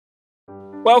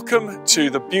Welcome to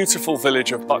the beautiful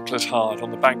village of Buckler's Hard on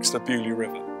the banks of the Beaulieu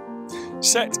River.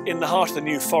 Set in the heart of the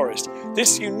New Forest,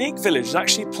 this unique village has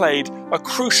actually played a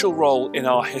crucial role in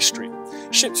our history.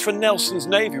 Ships for Nelson's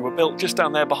Navy were built just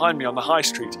down there behind me on the High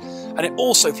Street, and it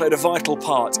also played a vital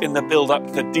part in the build-up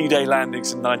to the D-Day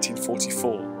landings in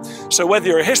 1944. So whether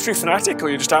you're a history fanatic or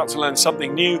you're just out to learn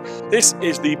something new, this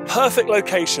is the perfect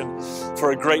location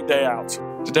for a great day out.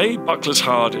 Today, Buckler's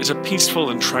Hard is a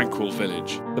peaceful and tranquil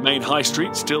village. The main high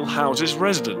street still houses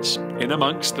residents. In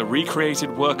amongst the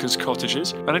recreated workers'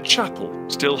 cottages, and a chapel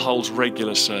still holds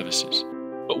regular services.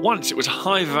 But once it was a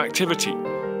hive of activity,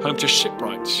 home to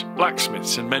shipwrights,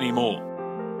 blacksmiths and many more.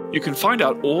 You can find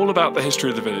out all about the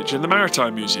history of the village in the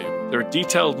Maritime Museum. There are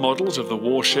detailed models of the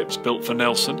warships built for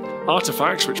Nelson,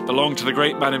 artefacts which belong to the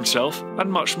great man himself,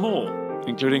 and much more,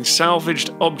 including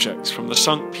salvaged objects from the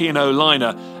sunk P&O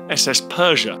liner SS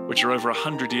Persia, which are over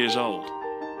 100 years old.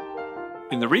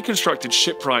 In the reconstructed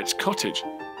shipwright's cottage,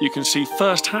 you can see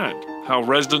firsthand how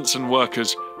residents and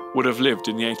workers would have lived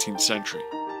in the 18th century.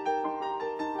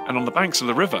 And on the banks of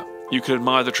the river, you can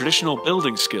admire the traditional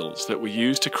building skills that were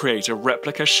used to create a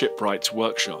replica shipwright's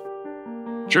workshop.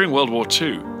 During World War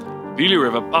II, the Beaulieu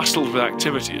River bustled with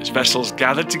activity as vessels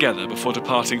gathered together before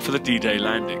departing for the D-Day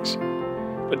landings.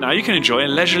 But now you can enjoy a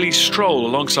leisurely stroll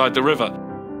alongside the river.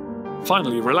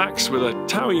 Finally, relax with a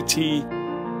Towie tea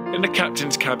in the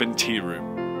captain's cabin tea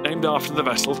room, named after the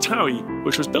vessel Towie,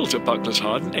 which was built at Buckler's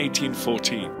Hard in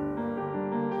 1814.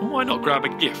 And why not grab a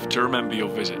gift to remember your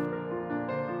visit?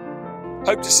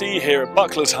 Hope to see you here at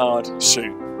Buckler's Hard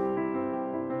soon.